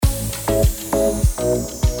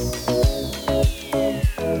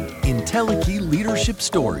Entelechy Leadership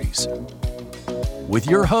Stories with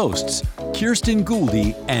your hosts, Kirsten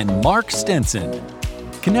Gouldy and Mark Stenson.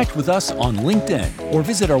 Connect with us on LinkedIn or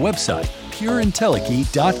visit our website,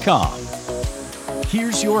 pureentelechy.com.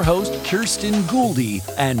 Here's your host, Kirsten Gouldy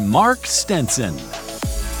and Mark Stenson.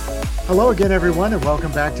 Hello again, everyone, and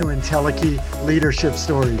welcome back to Entelechy Leadership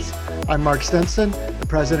Stories. I'm Mark Stenson, the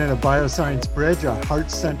president of Bioscience Bridge, a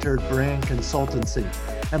heart-centered brand consultancy.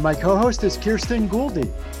 And my co-host is Kirsten Gouldy.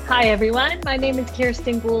 Hi, everyone. My name is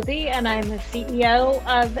Kirsten Gouldy, and I'm the CEO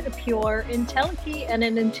of Pure Entelechy and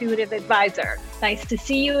an intuitive advisor. Nice to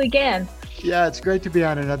see you again. Yeah, it's great to be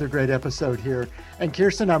on another great episode here. And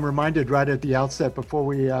Kirsten, I'm reminded right at the outset before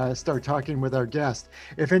we start talking with our guest,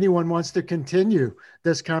 if anyone wants to continue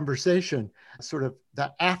this conversation, sort of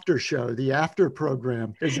the after show, the after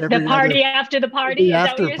program is the party after the party. The is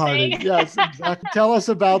after that what you're party. saying? Yes, exactly. Tell us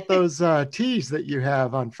about those teas that you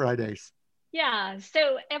have on Fridays. Yeah.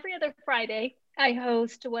 So every other Friday, I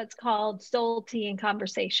host what's called Soul Tea and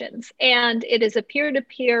Conversations, and it is a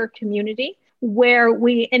peer-to-peer community where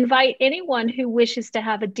we invite anyone who wishes to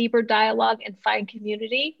have a deeper dialogue and find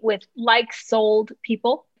community with like-souled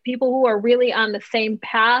people who are really on the same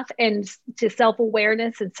path and to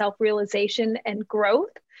self-awareness and self-realization and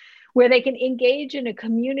growth, where they can engage in a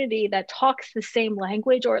community that talks the same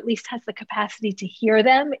language, or at least has the capacity to hear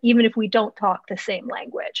them, even if we don't talk the same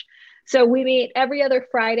language. So we meet every other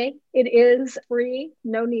Friday. It is free,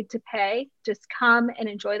 no need to pay. Just come and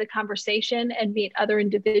enjoy the conversation and meet other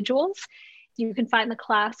individuals. You can find the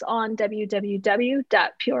class on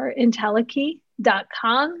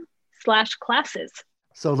www.pureentelechy.com/classes.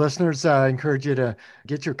 So listeners, I encourage you to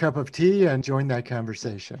get your cup of tea and join that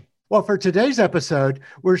conversation. Well, for today's episode,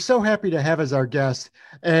 we're so happy to have as our guest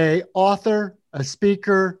an author, a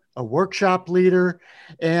speaker, a workshop leader,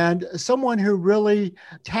 and someone who really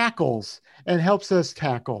tackles and helps us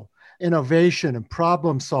tackle innovation and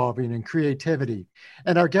problem solving and creativity.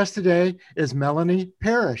 And our guest today is Melanie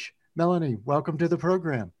Parrish. Melanie, welcome to the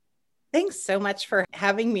program. Thanks so much for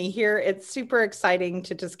having me here. It's super exciting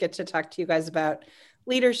to just get to talk to you guys about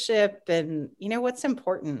leadership and, what's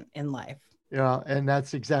important in life. Yeah, and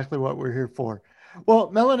that's exactly what we're here for. Well,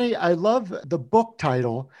 Melanie, I love the book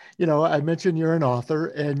title. I mentioned you're an author,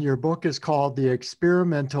 and your book is called The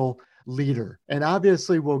Experimental Leader. And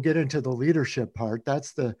obviously, we'll get into the leadership part.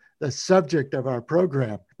 That's the subject of our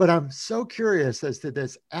program. But I'm so curious as to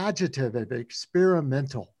this adjective of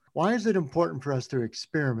experimental. Why is it important for us to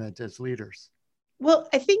experiment as leaders? Well,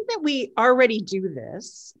 I think that we already do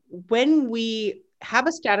this. When we have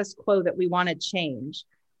a status quo that we want to change,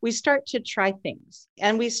 we start to try things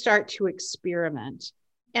and we start to experiment.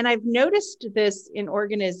 And I've noticed this in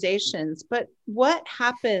organizations, but what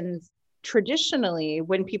happens traditionally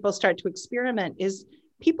when people start to experiment is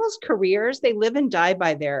people's careers, they live and die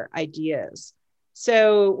by their ideas.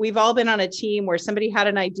 So we've all been on a team where somebody had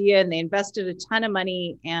an idea and they invested a ton of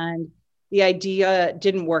money and the idea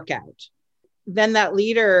didn't work out. Then that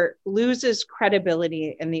leader loses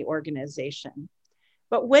credibility in the organization.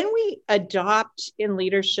 But when we adopt in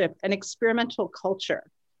leadership an experimental culture,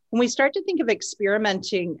 when we start to think of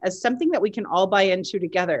experimenting as something that we can all buy into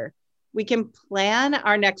together, we can plan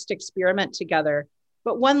our next experiment together,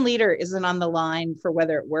 but one leader isn't on the line for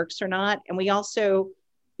whether it works or not. And we also,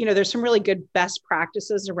 there's some really good best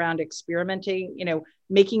practices around experimenting,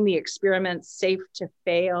 making the experiment safe to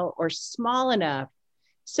fail or small enough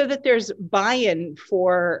so that there's buy-in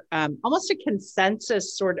for almost a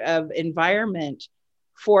consensus sort of environment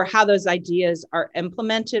for how those ideas are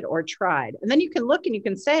implemented or tried. And then you can look and you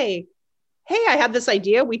can say, hey, I had this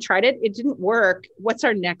idea. We tried it. It didn't work. What's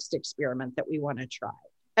our next experiment that we want to try?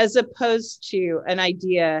 As opposed to an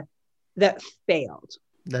idea that failed.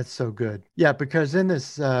 That's so good. Yeah, because in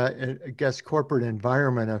this, corporate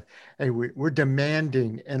environment of, hey, we're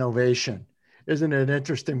demanding innovation. Isn't it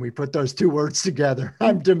interesting? We put those two words together.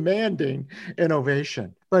 I'm demanding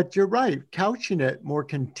innovation. But you're right. Couching it more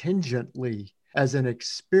contingently as an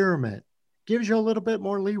experiment gives you a little bit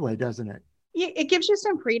more leeway, doesn't it? Yeah, it gives you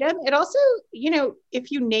some freedom. It also, if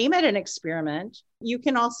you name it an experiment, you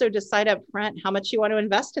can also decide up front how much you want to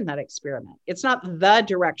invest in that experiment. It's not the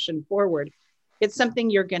direction forward. It's something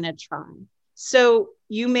you're going to try. So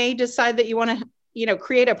you may decide that you want to,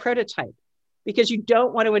 create a prototype because you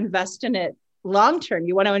don't want to invest in it long-term.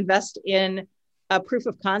 You want to invest in a proof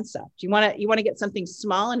of concept. You want to get something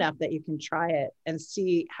small enough that you can try it and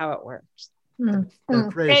see how it works.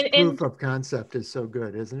 That phrase, proof of concept, is so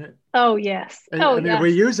good, isn't it? Oh, yes. Yes.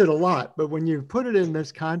 We use it a lot, but when you put it in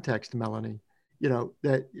this context, Melanie,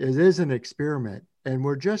 that it is an experiment and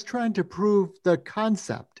we're just trying to prove the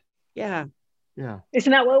concept. Yeah. Yeah.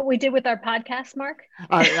 Isn't that what we did with our podcast, Mark?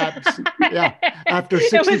 Yeah. After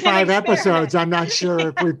 65 episodes, I'm not sure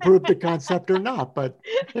if we proved the concept or not, but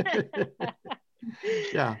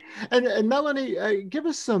yeah. And Melanie, give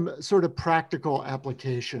us some sort of practical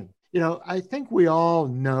application. I think we all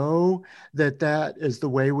know that is the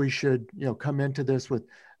way we should, come into this with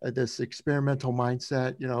this experimental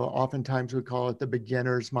mindset. Oftentimes we call it the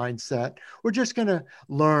beginner's mindset. We're just going to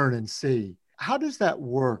learn and see. How does that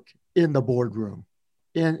work in the boardroom,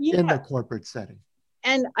 in the corporate setting?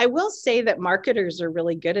 And I will say that marketers are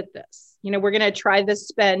really good at this. We're going to try this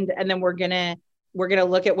spend, and then we're going to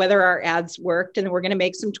look at whether our ads worked, and then we're going to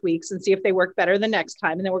make some tweaks and see if they work better the next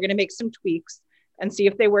time. And then we're going to make some tweaks and see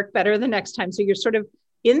if they work better the next time. So you're sort of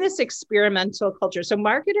in this experimental culture. So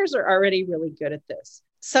marketers are already really good at this.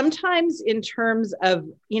 Sometimes in terms of,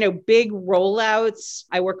 big rollouts,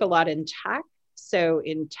 I work a lot in tech. So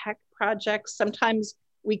in tech projects, sometimes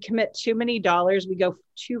we commit too many dollars. We go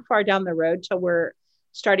too far down the road till we're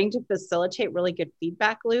starting to facilitate really good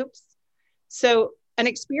feedback loops. So an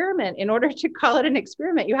experiment, in order to call it an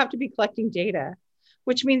experiment, you have to be collecting data,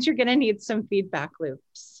 which means you're going to need some feedback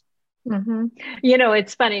loops. Mm-hmm.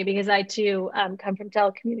 It's funny because I too come from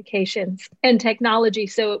telecommunications and technology.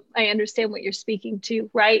 So I understand what you're speaking to,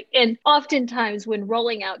 right? And oftentimes when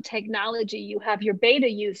rolling out technology, you have your beta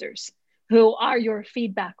users who are your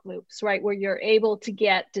feedback loops, right? Where you're able to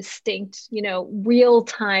get distinct,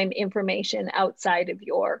 real-time information outside of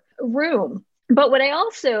your room. But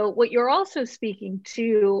what you're also speaking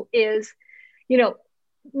to is, no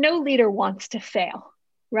leader wants to fail,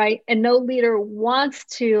 right? And no leader wants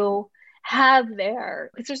to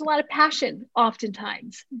because there's a lot of passion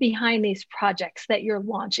oftentimes behind these projects that you're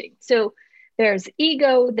launching. So there's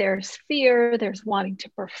ego, there's fear, there's wanting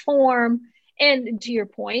to perform. And to your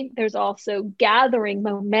point, there's also gathering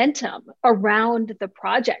momentum around the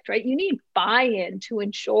project, right? You need buy-in to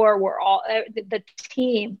ensure the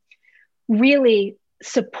team really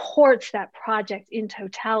supports that project in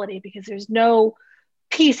totality, because there's no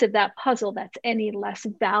piece of that puzzle that's any less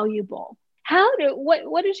valuable.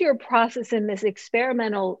 What is your process in this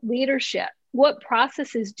experimental leadership? What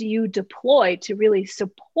processes do you deploy to really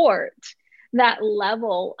support that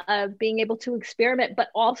level of being able to experiment, but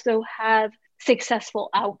also have successful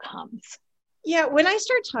outcomes? Yeah, when I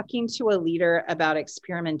start talking to a leader about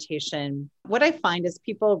experimentation, what I find is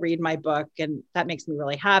people read my book, and that makes me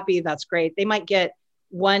really happy. That's great. They might get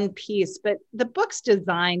one piece, but the book's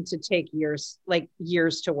designed to take years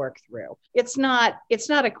to work through. It's not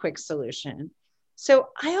a quick solution. So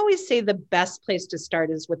I always say the best place to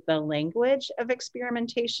start is with the language of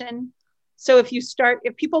experimentation. So if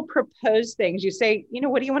people propose things, you say,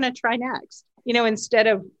 what do you want to try next? Instead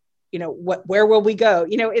of, where will we go?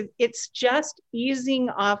 It's just easing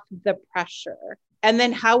off the pressure. And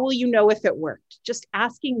then how will you know if it worked? Just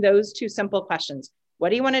asking those two simple questions. What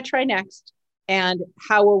do you want to try next? And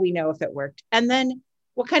how will we know if it worked? And then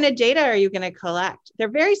what kind of data are you going to collect? They're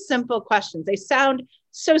very simple questions. They sound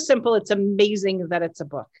so simple. It's amazing that it's a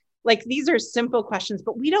book. Like, these are simple questions,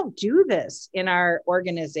 but we don't do this in our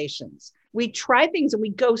organizations. We try things and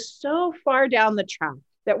we go so far down the track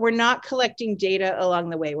that we're not collecting data along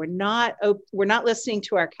the way. We're not listening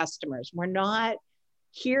to our customers. We're not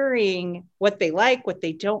hearing what they like, what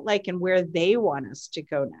they don't like, and where they want us to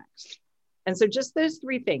go next. And so just those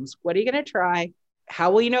three things: what are you going to try? How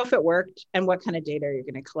will you know if it worked? And what kind of data are you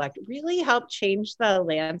going to collect? Really help change the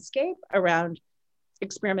landscape around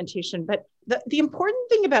experimentation. But the important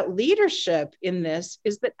thing about leadership in this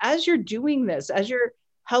is that as you're doing this, as you're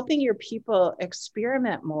helping your people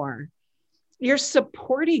experiment more, you're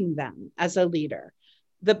supporting them as a leader.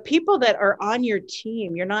 The people that are on your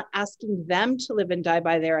team, you're not asking them to live and die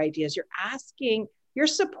by their ideas. You're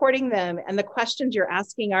supporting them. And the questions you're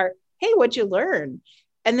asking are, hey, what'd you learn?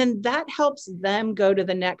 And then that helps them go to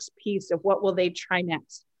the next piece of what will they try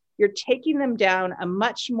next. You're taking them down a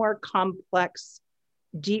much more complex,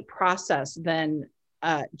 deep process than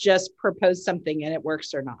just propose something and it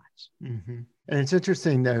works or not. Mm-hmm. And it's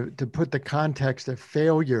interesting to put the context of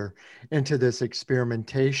failure into this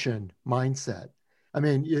experimentation mindset. I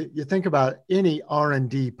mean, you think about any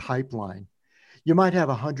R&D pipeline, you might have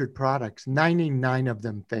 100 products, 99 of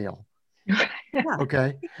them fail.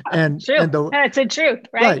 Okay. And that's the truth,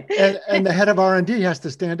 right? And the head of R&D has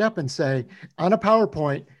to stand up and say, on a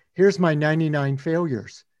PowerPoint, here's my 99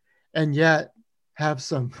 failures, and yet have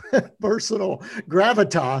some personal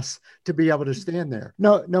gravitas to be able to stand there.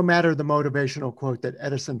 No matter the motivational quote that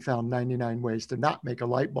Edison found 99 ways to not make a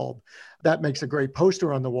light bulb. That makes a great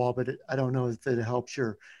poster on the wall, but I don't know if it helps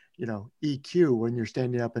your EQ when you're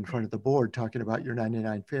standing up in front of the board talking about your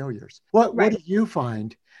 99 failures. What do you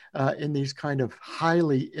find in these kind of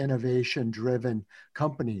highly innovation-driven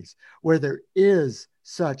companies where there is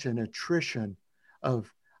such an attrition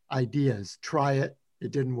of ideas? Try it,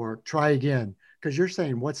 it didn't work, try again. Because you're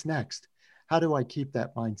saying, what's next? How do I keep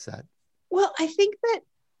that mindset? Well, I think that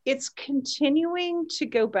it's continuing to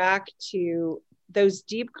go back to those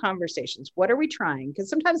deep conversations. What are we trying? Because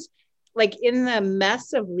sometimes, like in the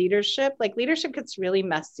mess of leadership, like leadership gets really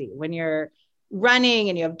messy when you're running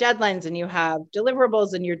and you have deadlines and you have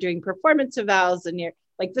deliverables and you're doing performance evals and you're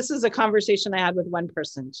like, this is a conversation I had with one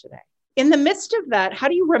person today. In the midst of that, how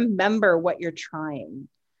do you remember what you're trying?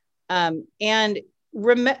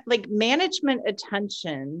 Like management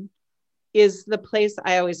attention is the place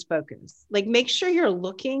I always focus. Like make sure you're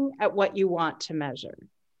looking at what you want to measure.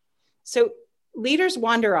 So leaders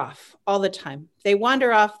wander off all the time. They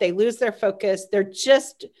wander off, they lose their focus. They're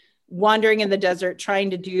just wandering in the desert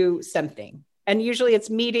trying to do something. And usually it's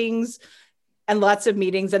meetings and lots of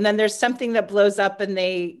meetings. And then there's something that blows up and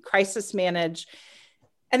they crisis manage.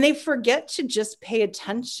 And they forget to just pay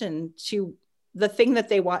attention to the thing that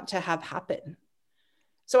they want to have happen.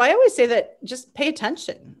 So I always say that just pay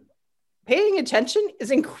attention. Paying attention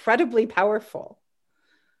is incredibly powerful.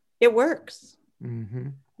 It works.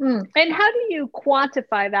 Mm-hmm. And how do you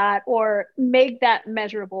quantify that or make that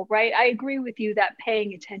measurable, right? I agree with you that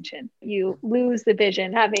paying attention, you lose the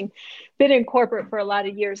vision. Having been in corporate for a lot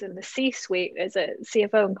of years in the C-suite as a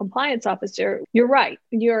CFO and compliance officer, you're right.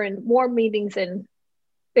 You're in more meetings and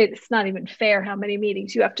it's not even fair how many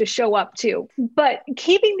meetings you have to show up to. But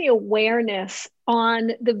keeping the awareness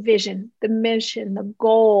on the vision, the mission, the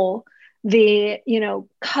goal, the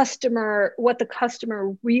customer, what the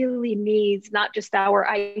customer really needs, not just our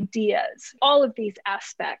ideas, all of these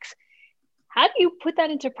aspects. How do you put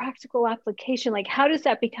that into practical application? Like, how does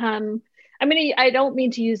that become, I don't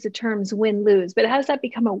mean to use the terms win, lose, but how does that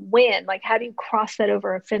become a win? Like, how do you cross that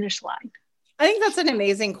over a finish line? I think that's an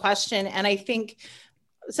amazing question. And I think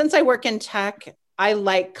since I work in tech, I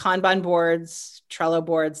like Kanban boards, Trello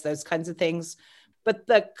boards, those kinds of things. But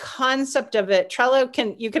the concept of it,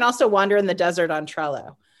 you can also wander in the desert on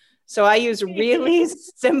Trello. So I use really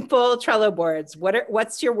simple Trello boards.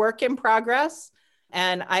 What's your work in progress?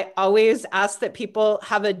 And I always ask that people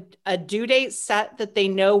have a due date set that they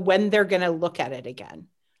know when they're going to look at it again.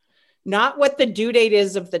 Not what the due date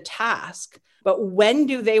is of the task, but when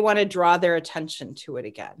do they want to draw their attention to it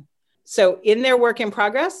again? So in their work in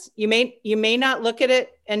progress, you may not look at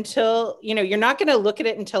it until, you're not going to look at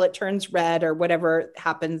it until it turns red or whatever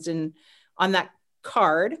happens on that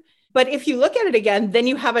card. But if you look at it again, then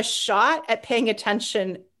you have a shot at paying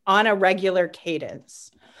attention on a regular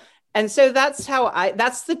cadence. And so that's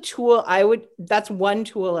one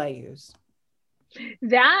tool I use.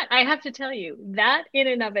 That I have to tell you, that in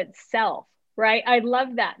and of itself, right? I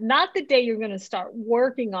love that. Not the day you're going to start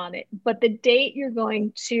working on it, but the date you're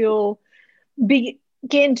going to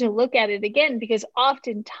begin to look at it again, because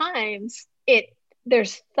oftentimes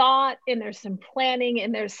there's thought and there's some planning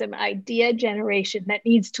and there's some idea generation that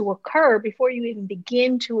needs to occur before you even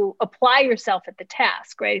begin to apply yourself at the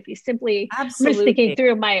task, right? If you simply, Absolutely. I'm just thinking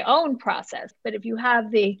through my own process, but if you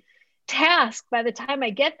have the task, by the time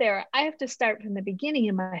I get there, I have to start from the beginning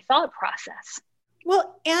in my thought process.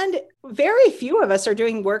 Well, and very few of us are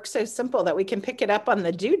doing work so simple that we can pick it up on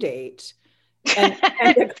the due date and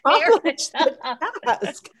accomplish the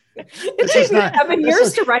task. It takes me 7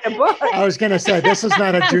 years to write a book. I was going to say, this is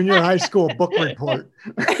not a junior high school book report.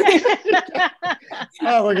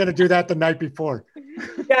 Oh, we're going to do that the night before.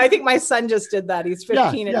 Yeah, I think my son just did that. He's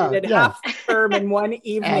 15 and he did half the term in one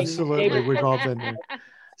evening. Absolutely. We've all been there.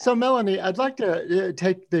 So Melanie, I'd like to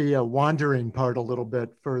take the wandering part a little bit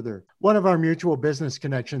further. One of our mutual business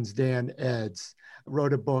connections, Dan Eds,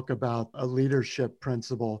 wrote a book about a leadership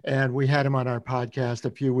principle, and we had him on our podcast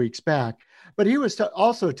a few weeks back. But he was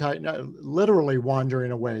also literally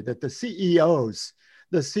wandering away, that the CEOs,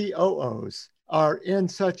 the COOs are in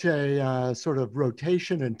such a sort of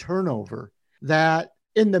rotation and turnover that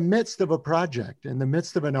in the midst of a project, in the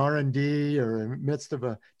midst of an R&D or in the midst of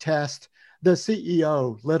a test, the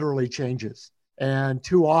CEO literally changes. And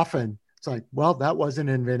too often it's like, well, that wasn't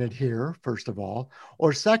invented here, first of all.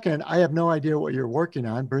 Or second, I have no idea what you're working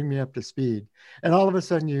on. Bring me up to speed. And all of a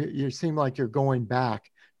sudden you seem like you're going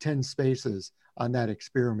back 10 spaces on that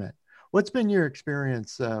experiment. What's been your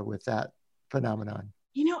experience with that phenomenon?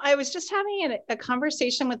 I was just having a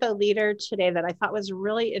conversation with a leader today that I thought was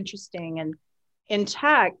really interesting. And in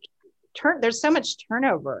tech, there's so much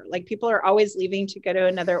turnover. Like people are always leaving to go to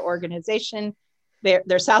another organization.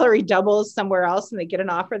 Their salary doubles somewhere else and they get an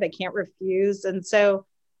offer they can't refuse. And so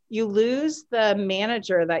you lose the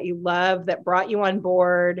manager that you love, that brought you on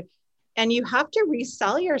board, and you have to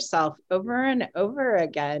resell yourself over and over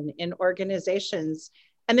again in organizations.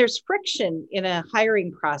 And there's friction in a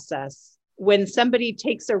hiring process. When somebody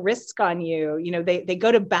takes a risk on you, they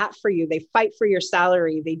go to bat for you, they fight for your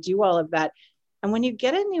salary, they do all of that. And when you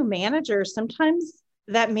get a new manager, sometimes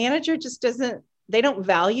that manager just they don't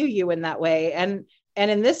value you in that way. And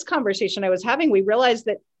in this conversation I was having, we realized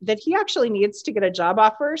that he actually needs to get a job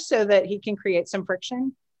offer so that he can create some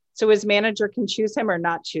friction, so his manager can choose him or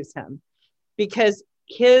not choose him, because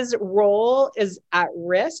his role is at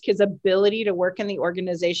risk. His ability to work in the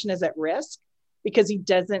organization is at risk because he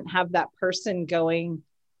doesn't have that person going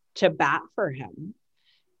to bat for him.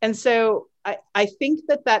 And so I think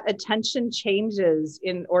that attention changes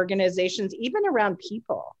in organizations, even around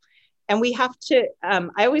people. And we have to,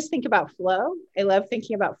 I always think about flow. I love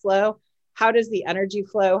thinking about flow. How does the energy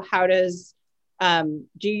flow? How does,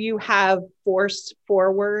 do you have force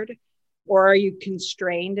forward, or are you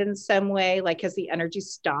constrained in some way? Like, has the energy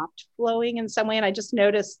stopped flowing in some way? And I just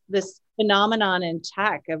noticed this phenomenon in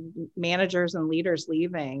tech of managers and leaders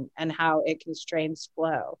leaving and how it constrains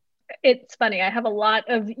flow. It's funny. I have a lot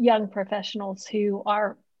of young professionals who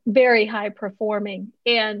are very high performing,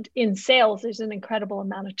 and in sales, there's an incredible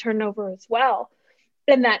amount of turnover as well.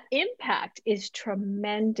 And that impact is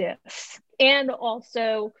tremendous. And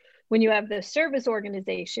also, when you have the service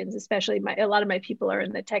organizations, especially a lot of my people are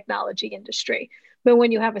in the technology industry, but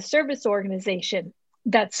when you have a service organization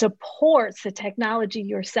that supports the technology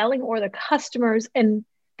you're selling, or the customers and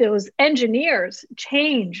those engineers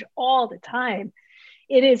change all the time,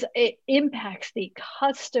 it impacts the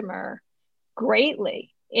customer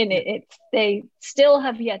greatly. And they still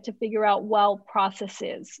have yet to figure out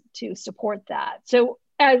processes to support that. So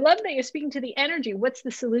I love that you're speaking to the energy. What's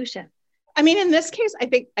the solution? I mean, in this case, I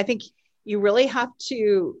think you really have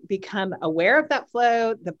to become aware of that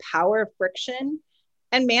flow, the power of friction,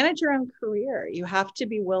 and manage your own career. You have to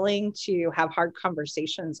be willing to have hard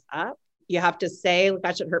conversations up. You have to say,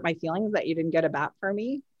 gosh, it hurt my feelings that you didn't get a bat for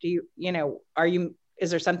me. Is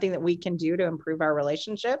there something that we can do to improve our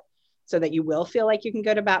relationship so that you will feel like you can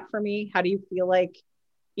go to bat for me? How do you feel like,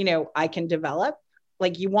 I can develop?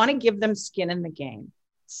 Like, you want to give them skin in the game.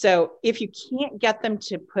 So if you can't get them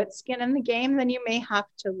to put skin in the game, then you may have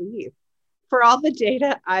to leave. For all the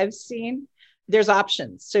data I've seen, there's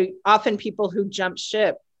options. So often people who jump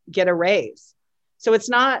ship get a raise. So it's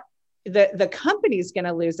not the company's going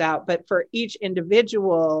to lose out, but for each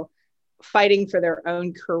individual fighting for their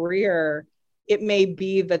own career, it may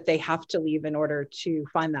be that they have to leave in order to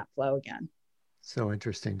find that flow again. So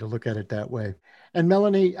interesting to look at it that way. And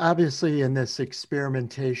Melanie, obviously in this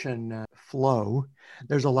experimentation flow,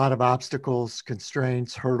 there's a lot of obstacles,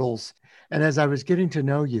 constraints, hurdles. And as I was getting to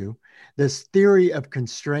know you, this theory of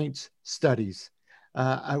constraints studies,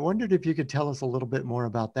 I wondered if you could tell us a little bit more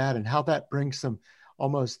about that and how that brings some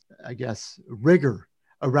almost, I guess, rigor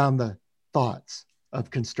around the thoughts of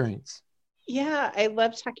constraints. Yeah, I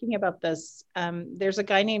love talking about this. There's a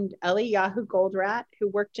guy named Eliyahu Goldratt who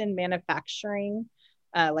worked in manufacturing,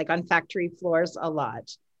 like on factory floors a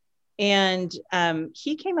lot. And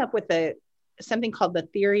he came up with something called the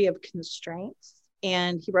theory of constraints.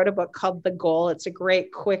 And he wrote a book called The Goal. It's a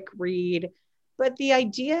great quick read. But the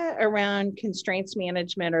idea around constraints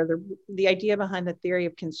management, or the idea behind the theory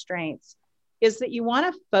of constraints, is that you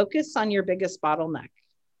want to focus on your biggest bottleneck.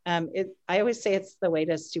 I always say it's the way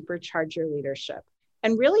to supercharge your leadership.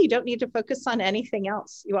 And really, you don't need to focus on anything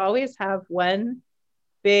else. You always have one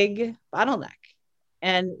big bottleneck.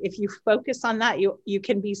 And if you focus on that, you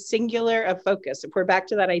can be singular of focus. If we're back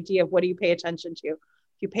to that idea of what do you pay attention to?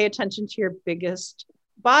 If you pay attention to your biggest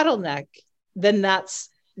bottleneck, then that's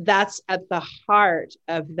at the heart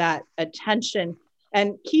of that attention.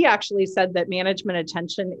 And he actually said that management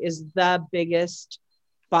attention is the biggest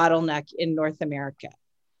bottleneck in North America.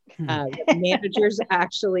 Managers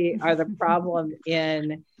actually are the problem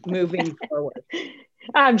in moving forward.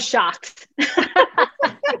 I'm shocked.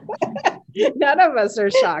 None of us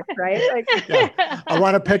are shocked, right? Yeah. I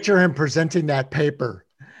want to picture him presenting that paper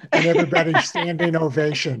and everybody standing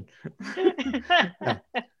ovation. Yeah.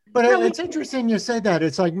 But it's interesting you say that.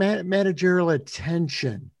 It's like managerial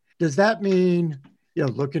attention. Does that mean,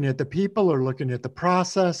 looking at the people, or looking at the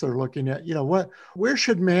process, or looking at, where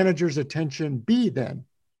should managers' attention be then?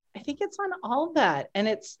 I think it's on all of that. And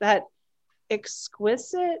it's that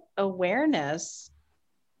exquisite awareness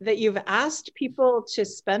that you've asked people to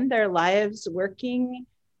spend their lives working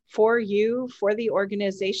for you, for the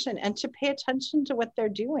organization, and to pay attention to what they're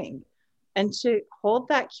doing, and to hold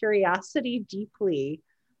that curiosity deeply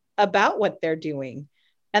about what they're doing.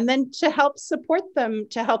 and then to help support them,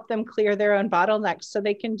 to help them clear their own bottlenecks so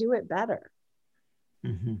they can do it better.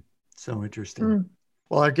 Mm-hmm. So interesting.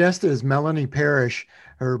 Well, our guest is Melanie Parrish.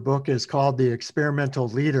 Her book is called The Experimental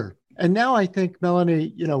Leader. And now I think,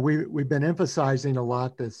 Melanie, we've been emphasizing a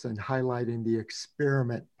lot this and highlighting the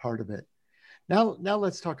experiment part of it. Now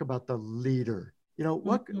let's talk about the leader.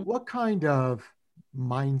 What kind of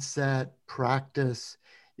mindset, practice,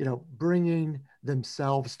 bringing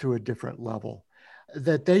themselves to a different level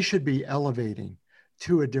that they should be elevating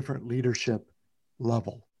to a different leadership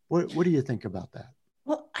level? What do you think about that?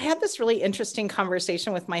 Well, I had this really interesting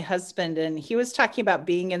conversation with my husband, and he was talking about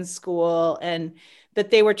being in school and that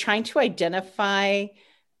they were trying to identify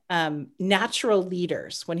natural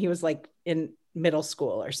leaders when he was like in middle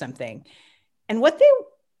school or something. And what they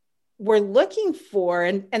were looking for,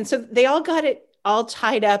 and so they all got it all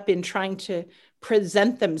tied up in trying to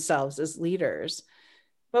present themselves as leaders.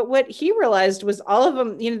 But what he realized was all of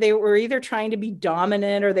them, they were either trying to be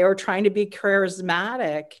dominant or they were trying to be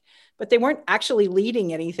charismatic, but they weren't actually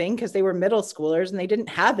leading anything because they were middle schoolers and they didn't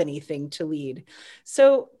have anything to lead.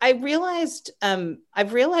 So I've realized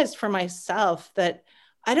for myself that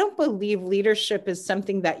I don't believe leadership is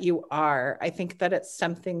something that you are. I think that it's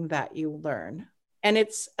something that you learn. And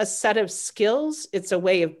it's a set of skills. It's a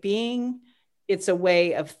way of being. It's a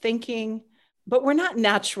way of thinking. But we're not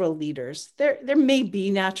natural leaders. There may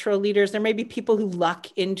be natural leaders. There may be people who luck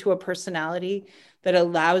into a personality that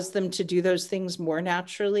allows them to do those things more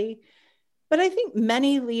naturally. But I think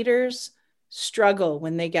many leaders struggle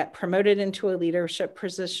when they get promoted into a leadership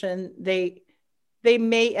position. They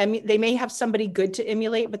may have somebody good to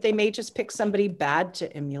emulate, but they may just pick somebody bad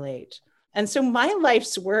to emulate. And so my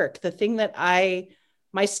life's work, the thing that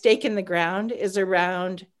my stake in the ground is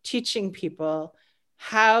around teaching people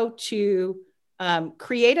how to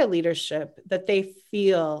create a leadership that they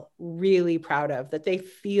feel really proud of, that they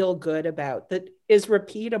feel good about, that is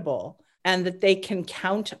repeatable, and that they can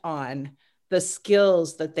count on the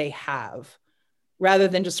skills that they have rather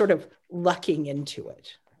than just sort of lucking into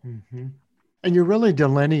it. Mm-hmm. And you're really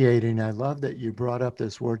delineating. I love that you brought up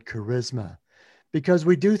this word charisma, because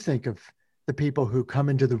we do think of the people who come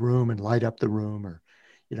into the room and light up the room, or,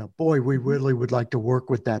 boy, we really would like to work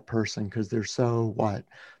with that person because they're so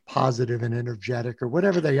positive and energetic or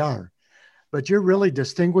whatever they are. But you're really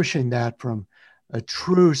distinguishing that from a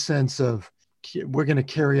true sense of we're going to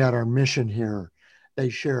carry out our mission here. They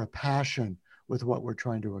share a passion with what we're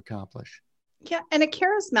trying to accomplish. Yeah. And a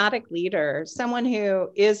charismatic leader, someone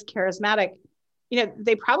who is charismatic,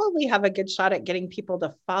 they probably have a good shot at getting people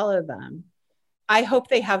to follow them. I hope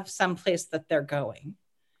they have some place that they're going.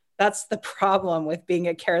 That's the problem with being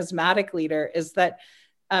a charismatic leader, is that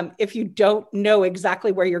if you don't know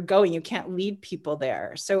exactly where you're going, you can't lead people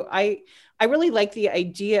there. So I really like the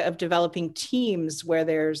idea of developing teams where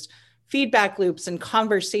there's feedback loops and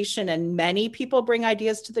conversation, and many people bring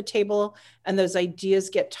ideas to the table, and those ideas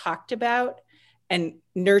get talked about and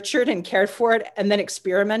nurtured and cared for it and then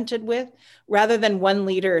experimented with, rather than one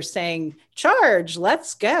leader saying, charge,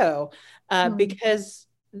 let's go, because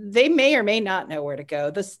they may or may not know where to go.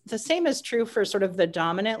 The same is true for sort of the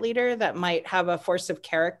dominant leader that might have a force of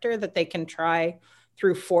character that they can try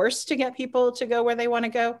through force to get people to go where they want to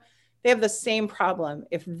go. They have the same problem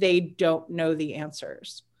if they don't know the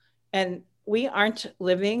answers. And we aren't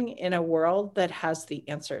living in a world that has the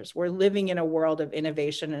answers. We're living in a world of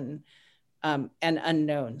innovation and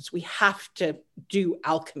unknowns. We have to do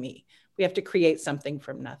alchemy. We have to create something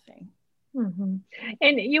from nothing. Mm-hmm.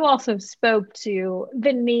 And you also spoke to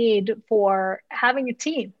the need for having a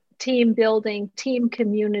team building, team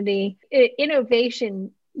community,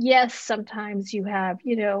 innovation. Yes, sometimes you have,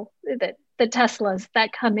 the Teslas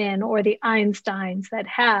that come in, or the Einsteins that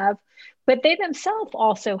have, but they themselves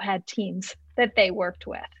also had teams that they worked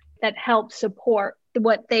with that helped support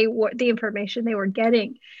the information they were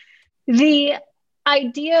getting. The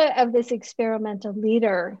idea of this experimental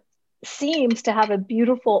leader seems to have a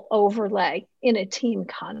beautiful overlay in a team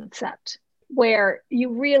concept where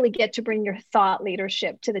you really get to bring your thought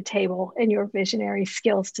leadership to the table and your visionary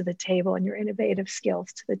skills to the table and your innovative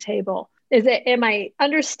skills to the table. Am I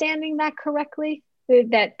understanding that correctly?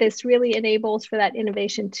 That this really enables for that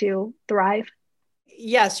innovation to thrive?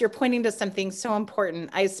 Yes, you're pointing to something so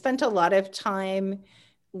important. I spent a lot of time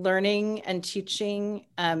learning and teaching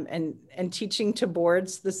and teaching to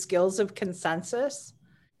boards the skills of consensus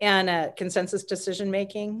and consensus decision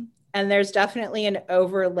making. And there's definitely an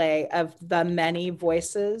overlay of the many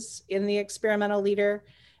voices in the experimental leader,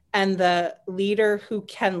 and the leader who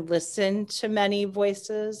can listen to many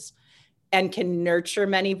voices and can nurture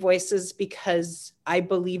many voices, because I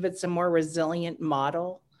believe it's a more resilient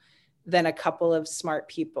model than a couple of smart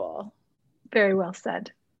people. Very well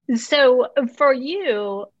said. So for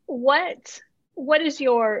you, what is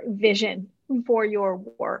your vision for your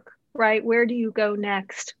work, right? Where do you go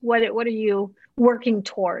next? What are you working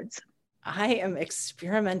towards? I am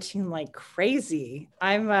experimenting like crazy.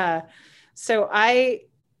 So I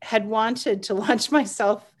had wanted to launch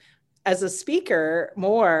myself as a speaker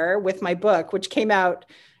more with my book, which came out,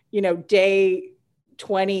 day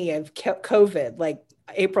 20 of COVID, like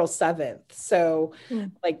April 7th. So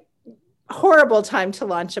like horrible time to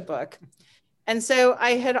launch a book. And so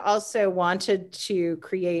I had also wanted to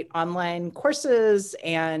create online courses.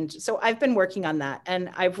 And so I've been working on that. And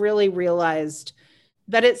I've really realized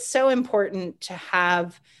that it's so important to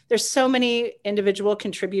have, there's so many individual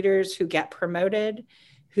contributors who get promoted,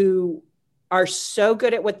 who are so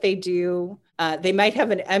good at what they do. They might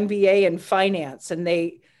have an MBA in finance and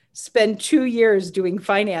they spend 2 years doing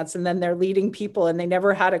finance and then they're leading people and they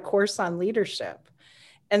never had a course on leadership.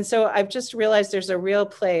 And so I've just realized there's a real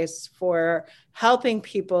place for helping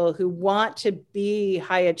people who want to be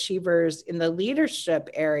high achievers in the leadership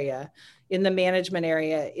area, in the management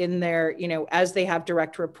area, in their, as they have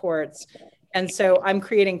direct reports. And so I'm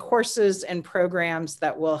creating courses and programs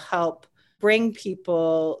that will help bring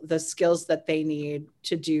people the skills that they need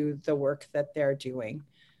to do the work that they're doing.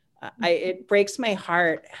 It breaks my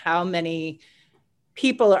heart how many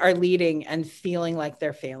people are leading and feeling like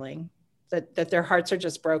they're failing, that their hearts are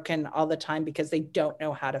just broken all the time because they don't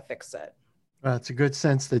know how to fix it. Well, it's a good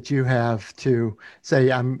sense that you have to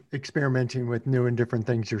say, I'm experimenting with new and different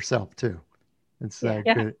things yourself too. It's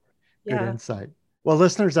good insight. Well,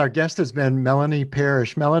 listeners, our guest has been Melanie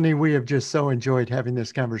Parrish. Melanie, we have just so enjoyed having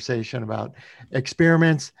this conversation about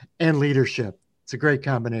experiments and leadership. It's a great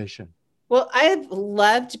combination. Well, I've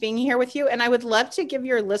loved being here with you, and I would love to give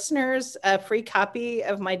your listeners a free copy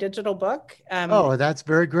of my digital book. That's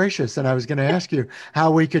very gracious. And I was going to ask you how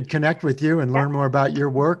we could connect with you and learn more about your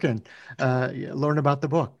work and learn about the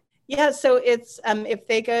book. Yeah, so it's if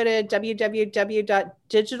they go to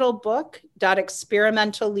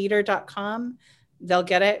www.digitalbook.experimentalleader.com, they'll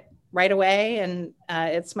get it right away. And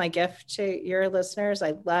it's my gift to your listeners.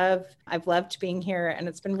 I've loved being here, and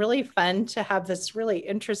it's been really fun to have this really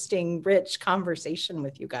interesting, rich conversation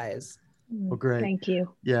with you guys. Well, great. Thank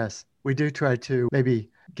you. Yes, we do try to maybe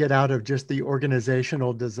get out of just the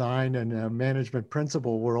organizational design and management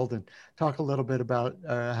principle world and talk a little bit about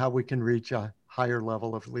how we can reach a higher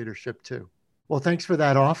level of leadership too. Well, thanks for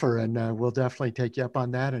that offer. And we'll definitely take you up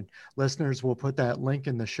on that. And listeners, we'll put that link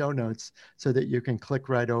in the show notes so that you can click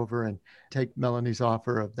right over and take Melanie's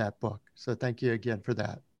offer of that book. So thank you again for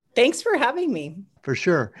that. Thanks for having me. For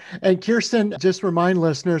sure. And Kirsten, just remind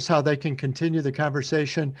listeners how they can continue the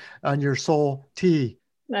conversation on your Soul Tea.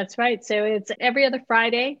 That's right. So it's every other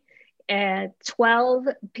Friday at 12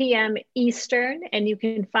 p.m. Eastern, and you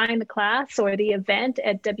can find the class or the event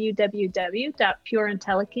at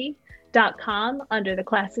www.pureintelliky.com under the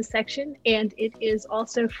classes section, and it is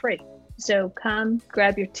also free. So come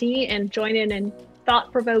grab your tea and join in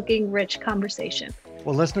thought-provoking, rich conversation.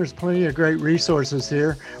 Well, listeners, plenty of great resources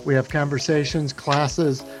here. We have conversations,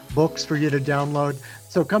 classes, books for you to download.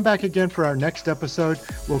 So come back again for our next episode.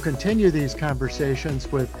 We'll continue these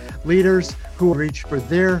conversations with leaders who reach for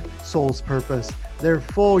their soul's purpose, their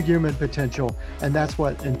full human potential, and that's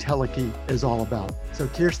what Entelechy is all about. So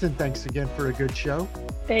Kirsten, thanks again for a good show.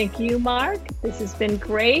 Thank you, Mark. This has been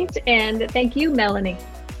great. And thank you, Melanie.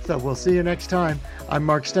 So we'll see you next time. I'm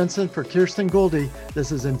Mark Stenson for Kirsten Gouldy.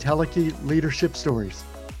 This is Entelechy Leadership Stories.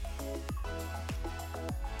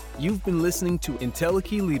 You've been listening to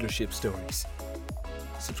Entelechy Leadership Stories.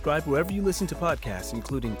 Subscribe wherever you listen to podcasts,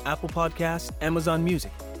 including Apple Podcasts, Amazon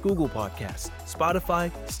Music, Google Podcasts,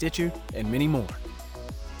 Spotify, Stitcher, and many more.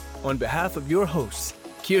 On behalf of your hosts,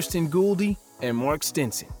 Kirsten Gouldy and Mark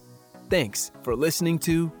Stenson, thanks for listening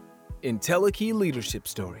to Entelechy Leadership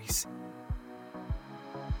Stories.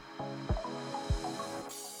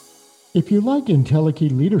 If you like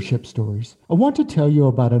Entelechy Leadership Stories, I want to tell you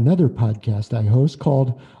about another podcast I host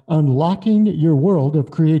called Unlocking Your World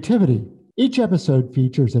of Creativity. Each episode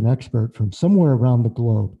features an expert from somewhere around the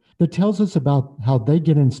globe that tells us about how they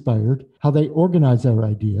get inspired, how they organize their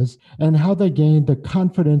ideas, and how they gain the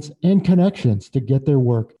confidence and connections to get their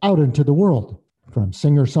work out into the world. From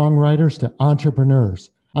singer-songwriters to entrepreneurs,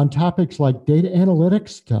 on topics like data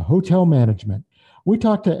analytics to hotel management. We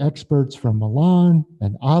talk to experts from Milan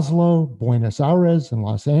and Oslo, Buenos Aires and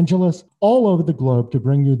Los Angeles, all over the globe to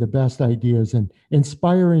bring you the best ideas and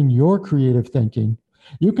inspiring your creative thinking.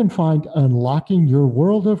 You can find Unlocking Your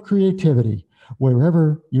World of Creativity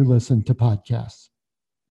wherever you listen to podcasts.